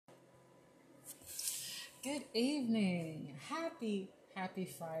Good evening. Happy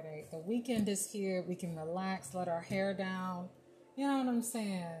Friday. The weekend is here. We can relax, let our hair down. You know what I'm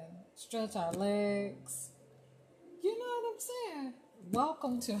saying? Stretch our legs. You know what I'm saying?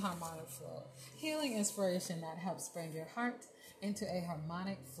 Welcome to Harmonic Flow, healing inspiration that helps bring your heart into a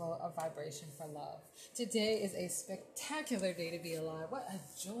harmonic flow of vibration for love. Today is a spectacular day to be alive. What a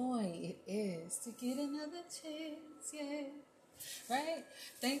joy it is to get another chance, yeah. Right?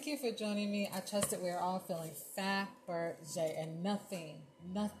 Thank you for joining me. I trust that we're all feeling Fabergé and nothing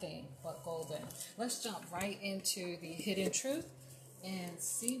but golden. Let's jump right into the hidden truth and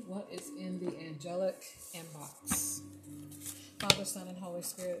see what is in the angelic inbox. Father, Son, and Holy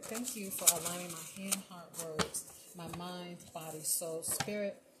Spirit, thank you for aligning my hand, heart, words, my mind, body, soul,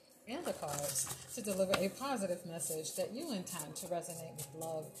 spirit, and the cards to deliver a positive message that you intend to resonate with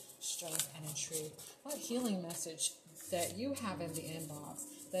love, strength, and in truth. What healing message that you have in the inbox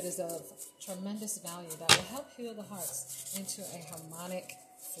that is of tremendous value that will help heal the hearts into a harmonic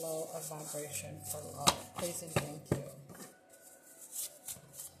flow of vibration for love. Please and thank you.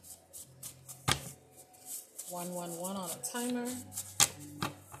 111 on a timer.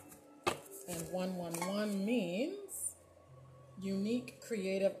 And 111 means unique,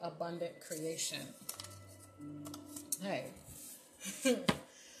 creative, abundant creation. Hey, it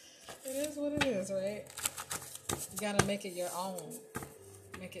is what it is, right? You gotta make it your own.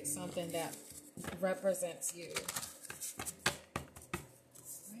 Make it something that represents you.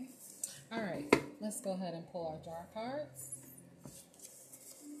 Right? All right, let's go ahead and pull our jar cards.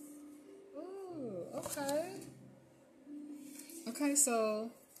 Ooh, okay. Okay,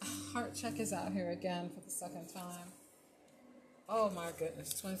 so heart check is out here again for the second time. Oh my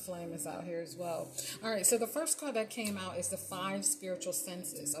goodness, Twin Flame is out here as well. All right, so the first card that came out is the 5 spiritual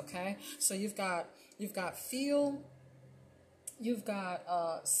senses, okay? So you've got feel, you've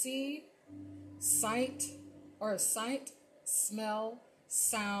got see, sight, smell,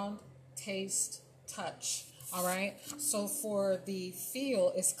 sound, taste, touch. All right. So for the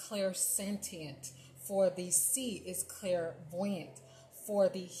feel is clairsentient. For the see is clairvoyant. For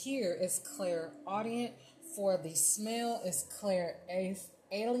the hear is clairaudient. For the smell is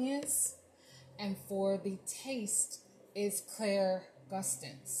clairalience. And for the taste is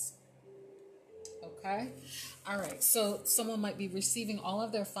clairgustance. Okay. All right. So someone might be receiving all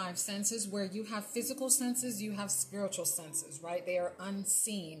of their 5 senses. Where you have physical senses, you have spiritual senses, right? They are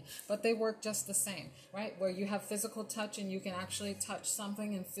unseen, but they work just the same, right? Where you have physical touch and you can actually touch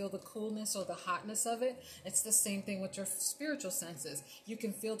something and feel the coolness or the hotness of it. It's the same thing with your spiritual senses. You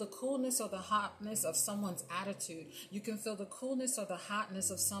can feel the coolness or the hotness of someone's attitude. You can feel the coolness or the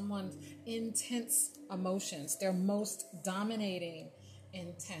hotness of someone's intense emotions. Their most dominating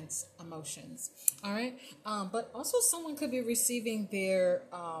intense emotions. All right. But also someone could be receiving their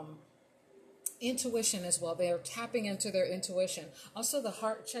intuition as well. They are tapping into their intuition. Also, the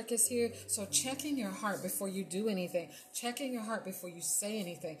heart check is here. So checking your heart before you do anything. Checking your heart before you say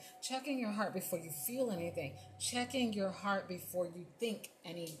anything. Checking your heart before you feel anything. Checking your heart before you think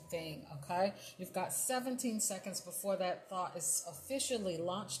anything. Okay? You've got 17 seconds before that thought is officially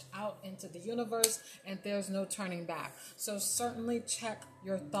launched out into the universe and there's no turning back. So certainly check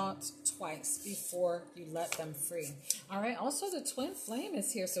your thoughts twice before you let them free. All right. Also, the Twin Flame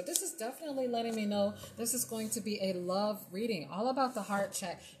is here. So this is definitely letting me know this is going to be a love reading, all about the heart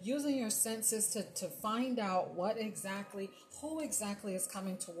check, using your senses to find out who exactly is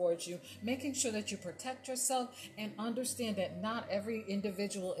coming towards you, making sure that you protect yourself and understand that not every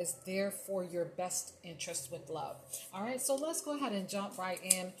individual is there for your best interest with love. All right. So let's go ahead and jump right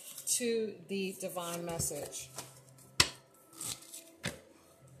in to the divine message.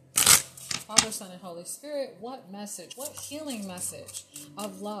 Father, Son, and Holy Spirit, what message, what healing message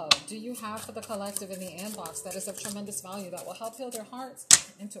of love do you have for the collective in the inbox that is of tremendous value that will help heal their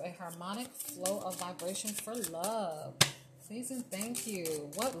hearts into a harmonic flow of vibration for love? Please and thank you.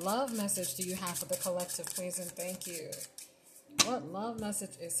 What love message do you have for the collective? Please and thank you. What love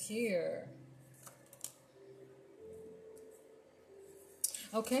message is here?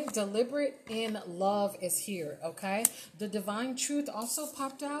 Okay, deliberate in love is here, okay? The divine truth also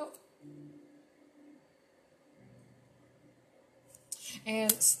popped out.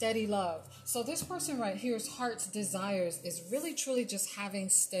 And steady love. So this person right here's heart's desires is really truly just having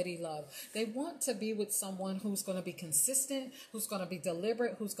steady love. They want to be with someone who's going to be consistent, who's going to be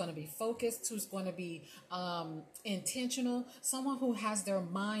deliberate, who's going to be focused, who's going to be intentional, someone who has their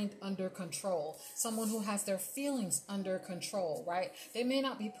mind under control, someone who has their feelings under control, right? They may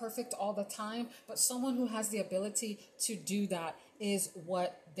not be perfect all the time, but someone who has the ability to do that is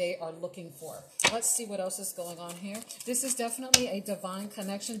what they are looking for. Let's see what else is going on here. This is definitely a divine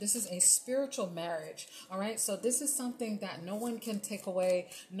connection. This is a spiritual marriage. All right. So this is something that no one can take away.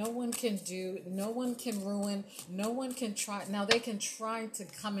 No one can do. No one can ruin. No one can try. Now they can try to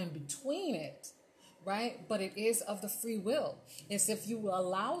come in between it. Right? But it is of the free will. It's if you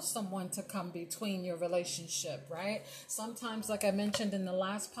allow someone to come between your relationship, right? Sometimes, like I mentioned in the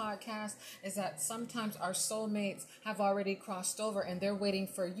last podcast, is that sometimes our soulmates have already crossed over and they're waiting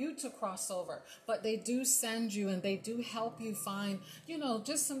for you to cross over. But they do send you and they do help you find,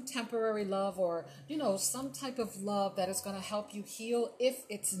 just some temporary love or, some type of love that is going to help you heal if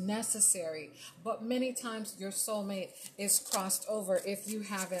it's necessary. But many times your soulmate is crossed over if you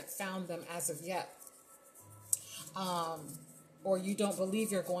haven't found them as of yet. Or you don't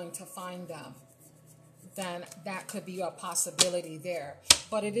believe you're going to find them, then that could be a possibility there.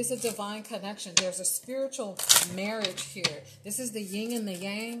 But it is a divine connection. There's a spiritual marriage here. This is the yin and the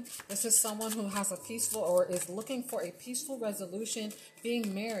yang. This is someone who has a peaceful or is looking for a peaceful resolution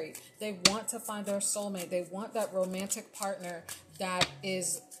being married. They want to find their soulmate. They want that romantic partner that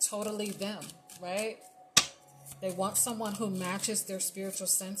is totally them, right? They want someone who matches their spiritual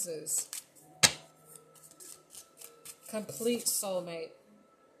senses. Complete soulmate.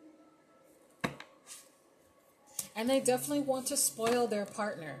 And they definitely want to spoil their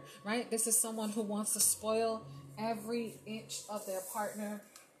partner, right? This is someone who wants to spoil every inch of their partner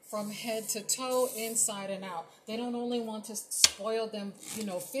from head to toe, inside and out. They don't only want to spoil them,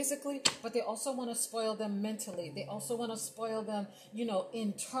 physically, but they also want to spoil them mentally. They also want to spoil them,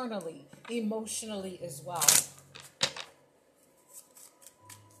 internally, emotionally as well.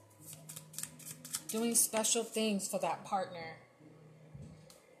 Doing special things for that partner.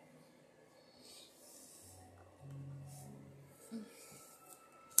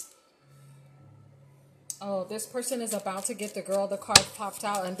 Oh, this person is about to get the girl. The card popped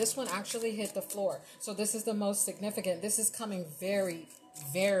out, and this one actually hit the floor. So this is the most significant. This is coming very,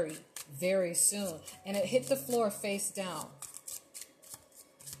 very, very soon. And it hit the floor face down.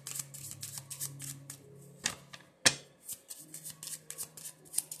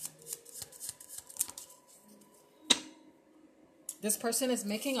 This person is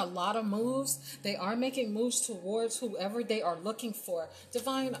making a lot of moves. They are making moves towards whoever they are looking for.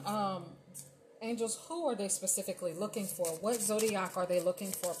 Divine angels, who are they specifically looking for? What zodiac are they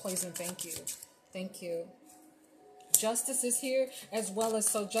looking for? Please and thank you. Thank you. Justice is here as well as,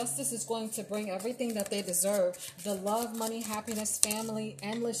 so justice is going to bring everything that they deserve. The love, money, happiness, family,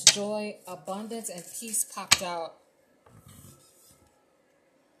 endless joy, abundance, and peace popped out.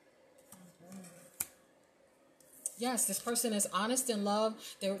 Yes, this person is honest in love.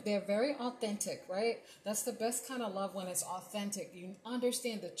 They're very authentic, right? That's the best kind of love when it's authentic. You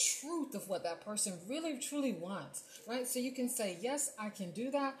understand the truth of what that person really, truly wants, right? So you can say, yes, I can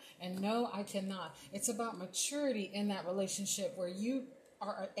do that, and no, I cannot. It's about maturity in that relationship where you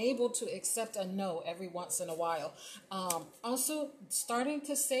are able to accept a no every once in a while. Also, starting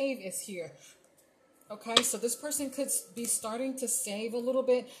to save is here. Okay, so this person could be starting to save a little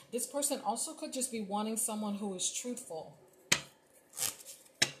bit. This person also could just be wanting someone who is truthful.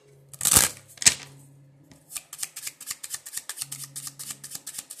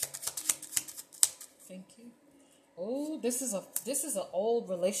 Thank you. Oh, this is an old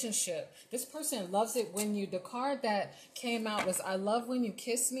relationship. This person loves it when the card that came out was, I love when you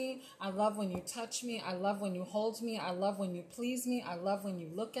kiss me. I love when you touch me. I love when you hold me. I love when you please me. I love when you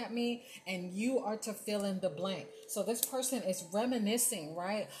look at me, and you are to fill in the blank. So this person is reminiscing,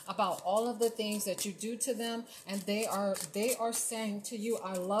 right, about all of the things that you do to them. And they are saying to you,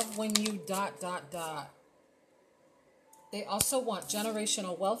 I love when you ... They also want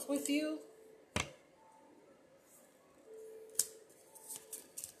generational wealth with you.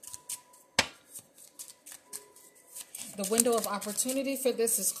 The window of opportunity for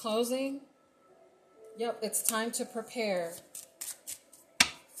this is closing. Yep, it's time to prepare.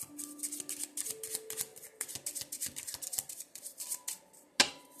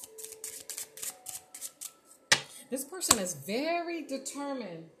 This person is very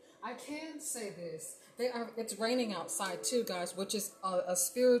determined. I can say this. It's raining outside too, guys, which is a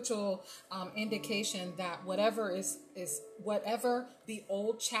spiritual indication that whatever whatever the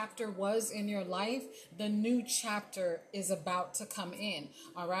old chapter was in your life, the new chapter is about to come in.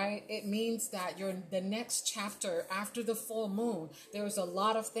 All right. It means that the next chapter after the full moon, there's a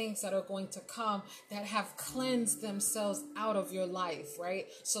lot of things that are going to come that have cleansed themselves out of your life. Right.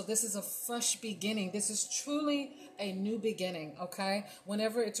 So this is a fresh beginning. This is truly a new beginning. Okay.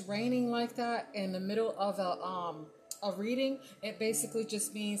 Whenever it's raining like that in the middle of a reading, it basically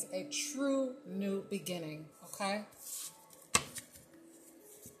just means a true new beginning. Okay.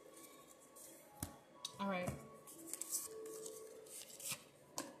 All right.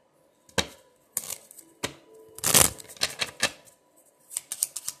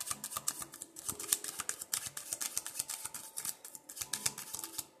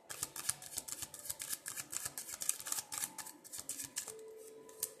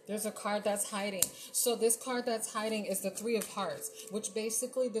 There's a card that's hiding. So this card that's hiding is the Three of Hearts, which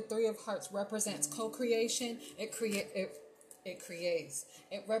basically the Three of Hearts represents co-creation. It creates.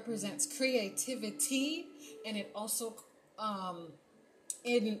 It represents creativity, and it also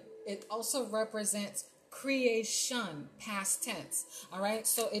it also represents creation, past tense. All right,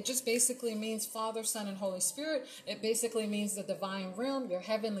 so it just basically means Father, Son, and Holy Spirit. It basically means the divine realm, your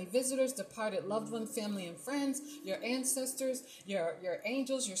heavenly visitors, departed loved ones, family and friends, your ancestors, your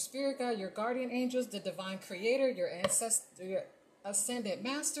angels, your spirit guide, your guardian angels, the divine creator, your ancestor, your ascended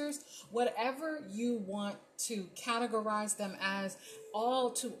masters, whatever you want to categorize them as, all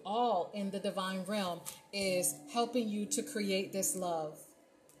to all in the divine realm is helping you to create this love.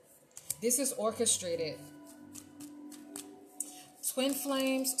 This is orchestrated. Twin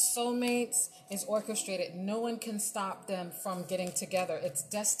flames, soulmates is orchestrated. No one can stop them from getting together. It's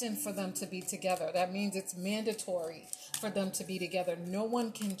destined for them to be together. That means it's mandatory for them to be together. No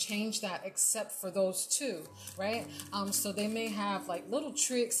one can change that except for those two, right? So they may have like little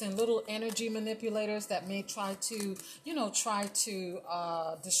tricks and little energy manipulators that may try to,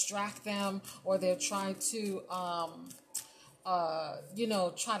 distract them, or they'll try to,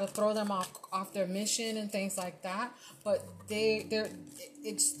 try to throw them off their mission and things like that. But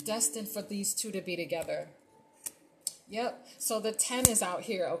it's destined for these two to be together. Yep. So the 10 is out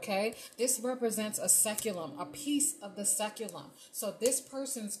here, okay? This represents a seculum, a piece of the seculum. So this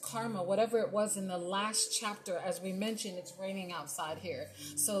person's karma, whatever it was in the last chapter, as we mentioned, it's raining outside here.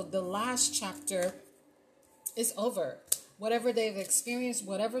 So the last chapter is over. Whatever they've experienced,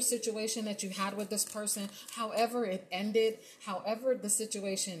 whatever situation that you had with this person, however it ended, however the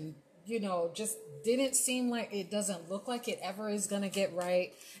situation, just didn't seem like, it doesn't look like it ever is going to get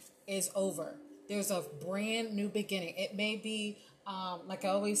right, is over. There's a brand new beginning. It may be, like I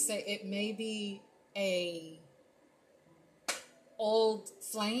always say, it may be a old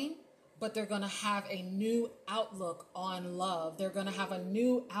flame, but they're going to have a new outlook on love. They're going to have a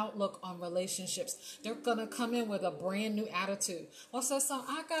new outlook on relationships. They're going to come in with a brand new attitude. What's that song?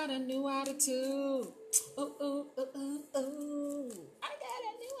 I got a new attitude. Ooh, ooh, ooh, ooh, ooh. I got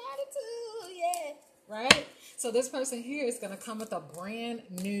a new attitude. Yeah. Right? So this person here is going to come with a brand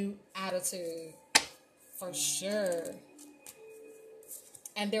new attitude. For sure.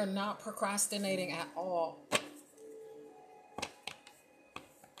 And they're not procrastinating at all.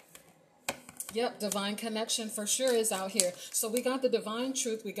 Yep, divine connection for sure is out here. So we got the divine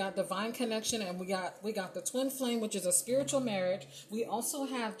truth, we got divine connection, and we got the twin flame, which is a spiritual marriage. We also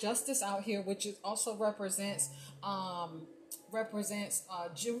have justice out here, which is also represents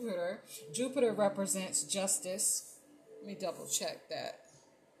Jupiter. Jupiter represents justice. Let me double check that.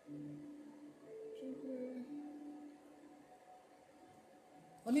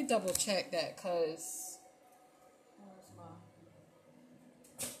 Let me double check that, because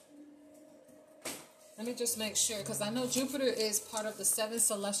let me just make sure, because I know Jupiter is part of the 7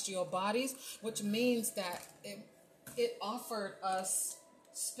 celestial bodies, which means that it offered us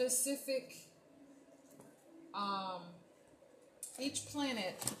specific, each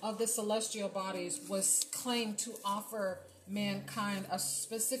planet of the celestial bodies was claimed to offer mankind a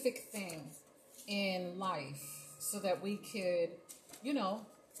specific thing in life so that we could,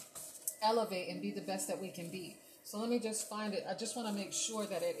 elevate and be the best that we can be. So let me just find it. I just want to make sure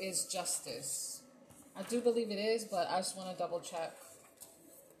that it is justice. I do believe it is, but I just want to double check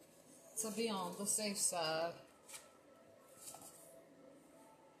to be on the safe side.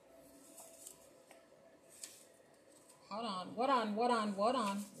 Hold on. What on? All right,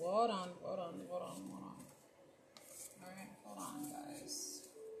 hold on, guys.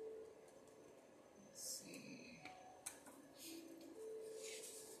 Let's see.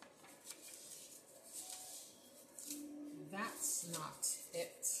 That's not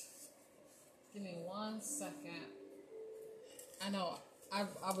it. Give me 1 second. I know I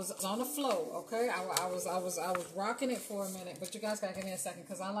was on the flow, okay? I was rocking it for a minute, but you guys gotta give me a second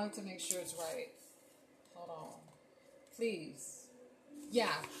because I like to make sure it's right. Hold on, please.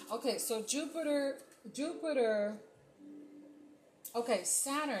 Yeah. Okay. So Jupiter. Okay,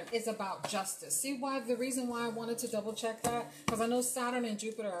 Saturn is about justice. See why the reason why I wanted to double check that? Because I know Saturn and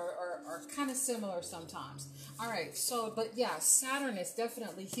Jupiter are kind of similar sometimes. All right, so, but yeah, Saturn is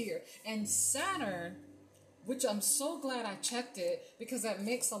definitely here. And Saturn which I'm so glad I checked it because that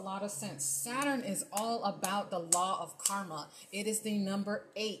makes a lot of sense. Saturn is all about the law of karma. It is the number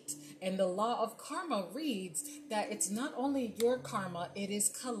 8. And the law of karma reads that it's not only your karma, it is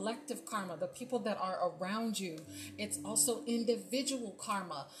collective karma, the people that are around you. It's also individual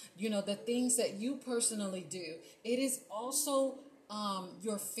karma, the things that you personally do. It is also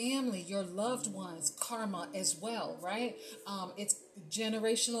your family, your loved ones, karma as well, right? It's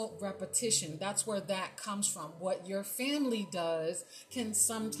generational repetition. That's where that comes from. What your family does can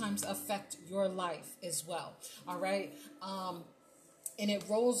sometimes affect your life as well, all right? And it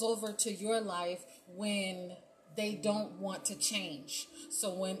rolls over to your life when they don't want to change.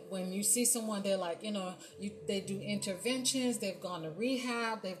 So when you see someone, they're like, they do interventions, they've gone to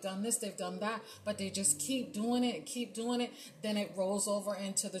rehab, they've done this, they've done that, but they just keep doing it, then it rolls over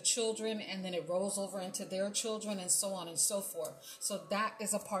into the children, and then it rolls over into their children, and so on and so forth. So that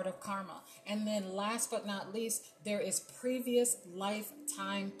is a part of karma. And then last but not least, there is previous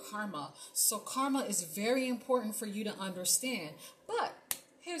lifetime karma. So karma is very important for you to understand. But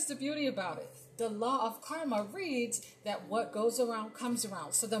here's the beauty about it. The law of karma reads that what goes around comes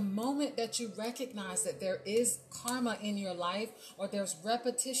around. So the moment that you recognize that there is karma in your life, or there's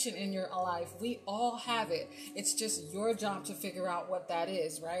repetition in your life, we all have it. It's just your job to figure out what that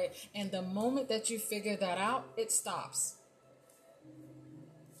is, right? And the moment that you figure that out, it stops.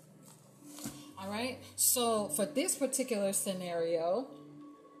 All right. So for this particular scenario,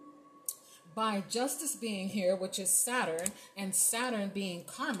 by justice being here, which is Saturn, and Saturn being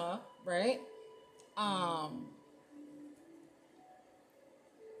karma, right?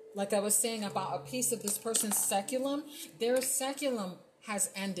 Like I was saying about a piece of this person's speculum, their speculum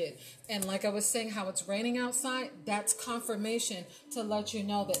has ended. And like I was saying, how it's raining outside, that's confirmation to let you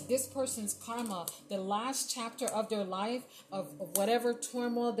know that this person's karma, the last chapter of their life, of whatever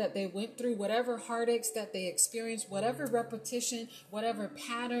turmoil that they went through, whatever heartaches that they experienced, whatever repetition, whatever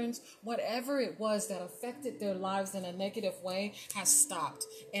patterns, whatever it was that affected their lives in a negative way, has stopped.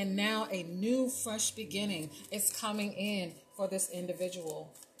 And now a new, fresh beginning is coming in for this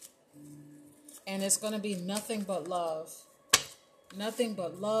individual. And it's going to be nothing but love. Nothing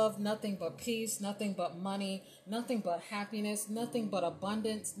but love, nothing but peace, nothing but money, nothing but happiness, nothing but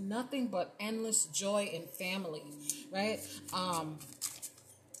abundance, nothing but endless joy and family, right?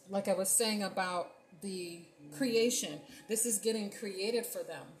 Like I was saying about the creation, this is getting created for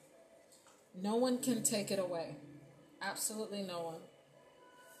them. No one can take it away. Absolutely no one.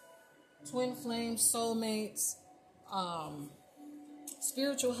 Twin flames, soulmates,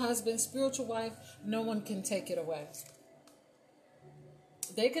 spiritual husband, spiritual wife, no one can take it away.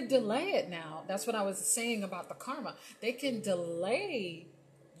 They could delay it now. That's what I was saying about the karma. They can delay,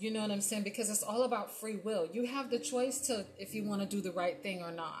 you know what I'm saying? Because it's all about free will. You have the choice to, if you want to do the right thing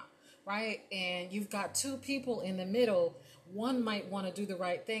or not, right? And you've got two people in the middle. One might want to do the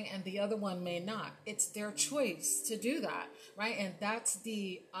right thing and the other one may not. It's their choice to do that, right? And that's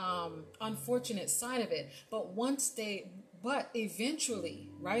the unfortunate side of it. But eventually,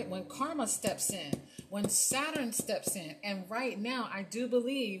 right, when karma steps in, when Saturn steps in, and right now I do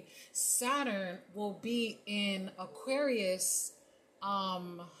believe Saturn will be in Aquarius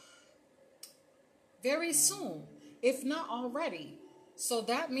very soon, if not already. So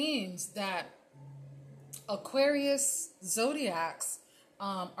that means that Aquarius zodiacs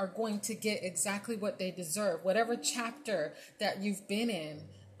are going to get exactly what they deserve, whatever chapter that you've been in.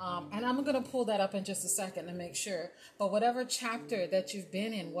 And I'm going to pull that up in just a second to make sure. But whatever chapter that you've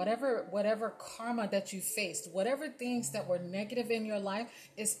been in, whatever karma that you faced, whatever things that were negative in your life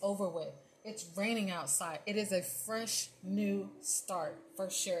is over with. It's raining outside. It is a fresh new start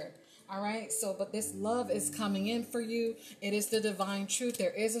for sure. All right. So, but this love is coming in for you. It is the divine truth.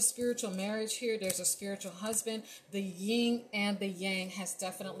 There is a spiritual marriage here. There's a spiritual husband. The yin and the yang has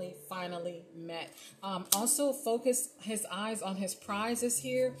definitely finally met. Also focus his eyes on his prizes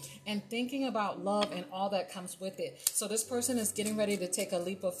here and thinking about love and all that comes with it. So this person is getting ready to take a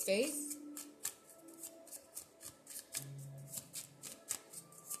leap of faith.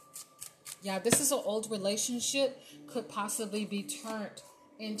 Yeah, this is an old relationship, could possibly be turned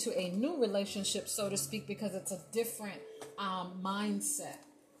into a new relationship, so to speak, because it's a different mindset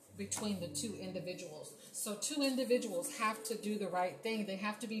between the two individuals. So two individuals have to do the right thing. They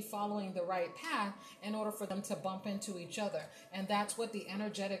have to be following the right path in order for them to bump into each other. And that's what the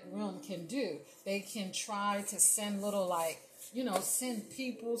energetic realm can do. They can try to send little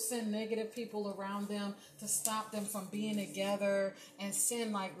send negative people around them to stop them from being together, and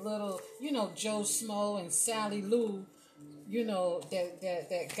send little, Joe Smo and Sally Lou,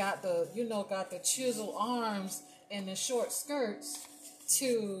 that got the chisel arms and the short skirts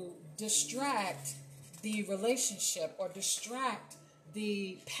to distract the relationship or distract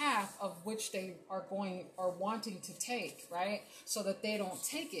the path of which they are going or wanting to take, right? So that they don't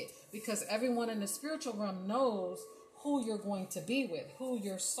take it, because everyone in the spiritual realm knows who you're going to be with, who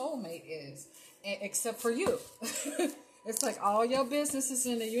your soulmate is, except for you. It's like all your business is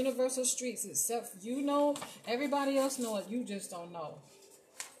in the universal streets, except you know, everybody else know it, you just don't know,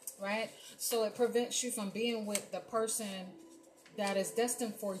 right? So it prevents you from being with the person that is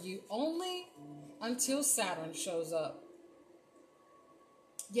destined for you only until Saturn shows up.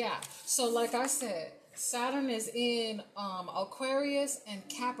 Yeah, so like I said, Saturn is in Aquarius and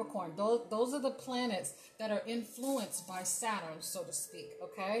Capricorn. Those are the planets that are influenced by Saturn, so to speak,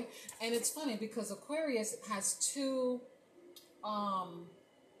 okay? And it's funny because Aquarius has two,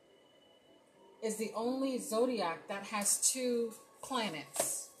 is the only zodiac that has two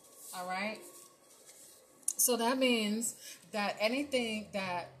planets, all right? So that means that anything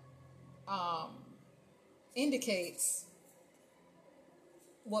that indicates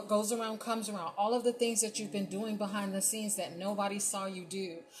what goes around comes around. All of the things that you've been doing behind the scenes that nobody saw you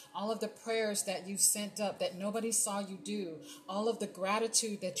do. All of the prayers that you sent up that nobody saw you do. All of the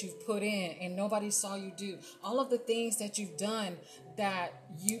gratitude that you've put in and nobody saw you do. All of the things that you've done that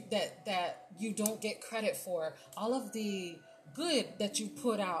you don't get credit for. All of the good that you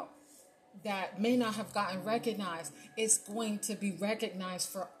put out that may not have gotten recognized, it's going to be recognized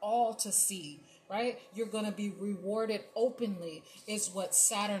for all to see, right? You're going to be rewarded openly is what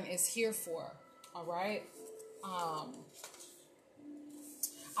Saturn is here for, all right? I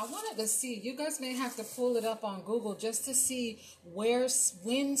wanted to see, you guys may have to pull it up on Google just to see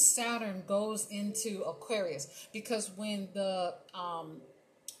when Saturn goes into Aquarius, because when the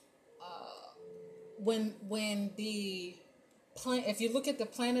if you look at the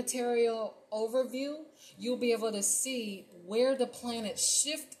planetary overview, you'll be able to see where the planets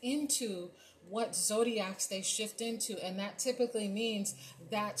shift into, what zodiacs they shift into, and that typically means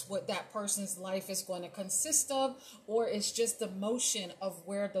that's what that person's life is going to consist of, or it's just the motion of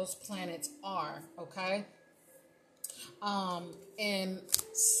where those planets are, okay? And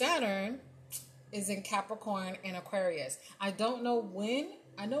Saturn is in Capricorn and Aquarius. I don't know when.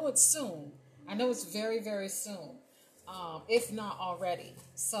 I know it's soon. I know it's very, very soon. If not already.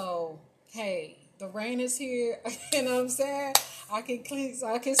 So, hey, the rain is here. You know what I'm saying? I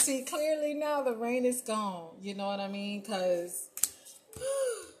can see clearly now the rain is gone. You know what I mean? Because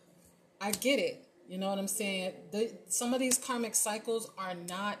I get it. You know what I'm saying? Some of these karmic cycles are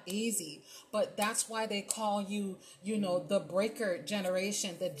not easy, but that's why they call you, the breaker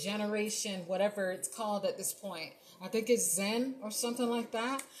generation, the generation, whatever it's called at this point. I think it's Zen or something like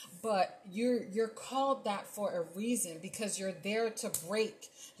that. But you're called that for a reason, because you're there to break.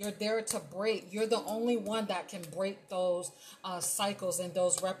 You're there to break. You're the only one that can break those cycles and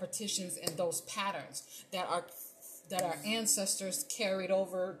those repetitions and those patterns that our ancestors carried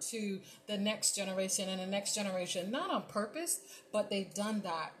over to the next generation and the next generation, not on purpose, but they've done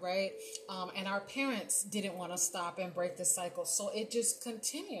that, right? And our parents didn't want to stop and break the cycle. So it just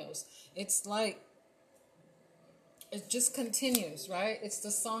continues. It's like, it just continues, right? It's the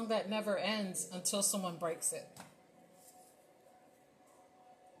song that never ends until someone breaks it.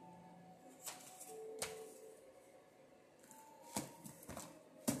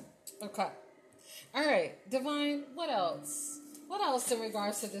 Okay. All right, Divine, what else? What else in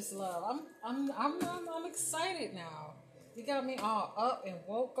regards to this love? I'm excited now. You got me all up and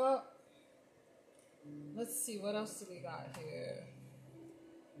woke up. Let's see, what else do we got here?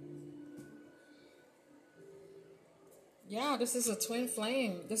 Yeah, this is a twin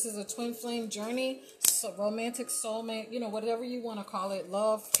flame. This is a twin flame journey, so romantic soulmate, whatever you want to call it,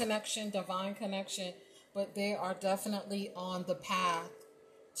 love connection, divine connection, but they are definitely on the path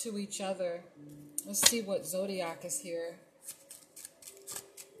to each other. Let's see what zodiac is here.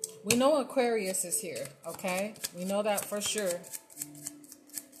 We know Aquarius is here, okay? We know that for sure.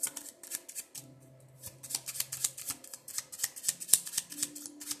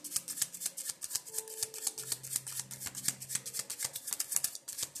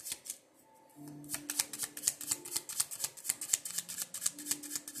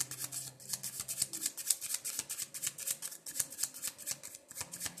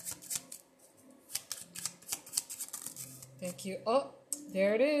 Thank you. Oh,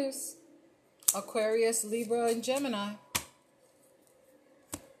 there it is. Aquarius, Libra, and Gemini.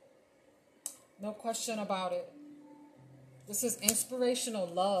 No question about it. This is inspirational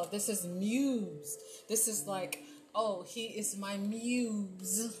love. This is muse. This is like, oh, he is my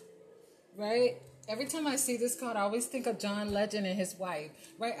muse. Right? Every time I see this card, I always think of John Legend and his wife.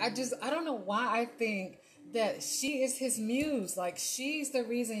 Right? I don't know why I think that she is his muse. Like, she's the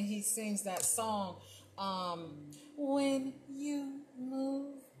reason he sings that song. When you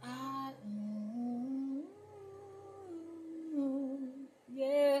move,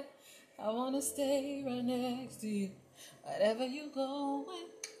 yeah, I wanna stay right next to you. Whatever you going,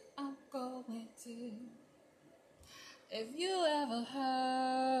 I'm going to. If you ever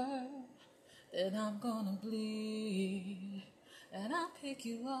hurt, then I'm gonna bleed. And I'll pick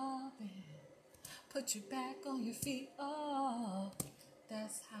you up and put you back on your feet. Oh,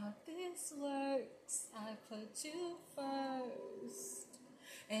 that's how this works. I put you first.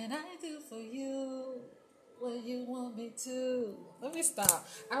 And I do for you what you want me to. Let me stop.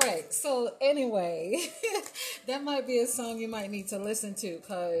 All right. So anyway, that might be a song you might need to listen to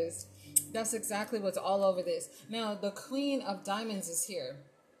because that's exactly what's all over this. Now, the Queen of Diamonds is here.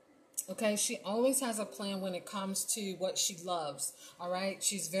 Okay, she always has a plan when it comes to what she loves. All right,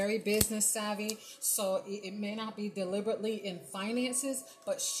 she's very business savvy, so it may not be deliberately in finances,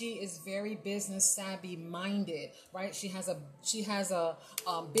 but she is very business savvy minded. Right, she has a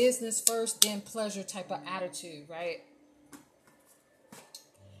business first, then pleasure type of attitude. Right.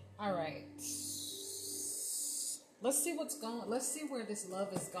 All right. Let's see what's going. Let's see where this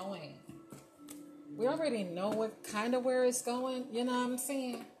love is going. We already know what kind of where it's going. You know what I'm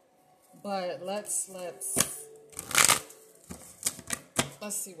saying? But let's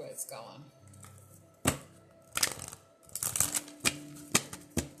see where it's going.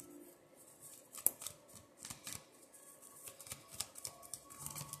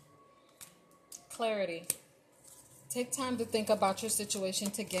 Clarity. Take time to think about your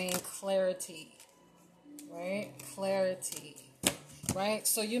situation to gain clarity. Right? Clarity. Right?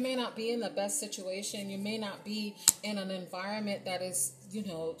 So you may not be in the best situation. You may not be in an environment that is,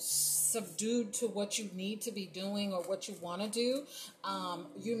 subdued to what you need to be doing or what you want to do.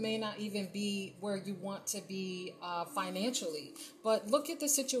 You may not even be where you want to be financially. But look at the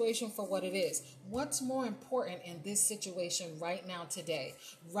situation for what it is. What's more important in this situation right now, today?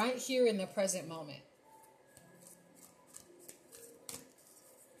 Right here in the present moment.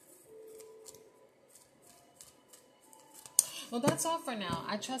 Well, that's all for now.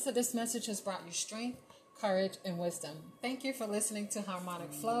 I trust that this message has brought you strength, courage, and wisdom. Thank you for listening to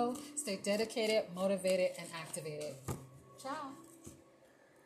Harmonic Flow. Stay dedicated, motivated, and activated. Ciao.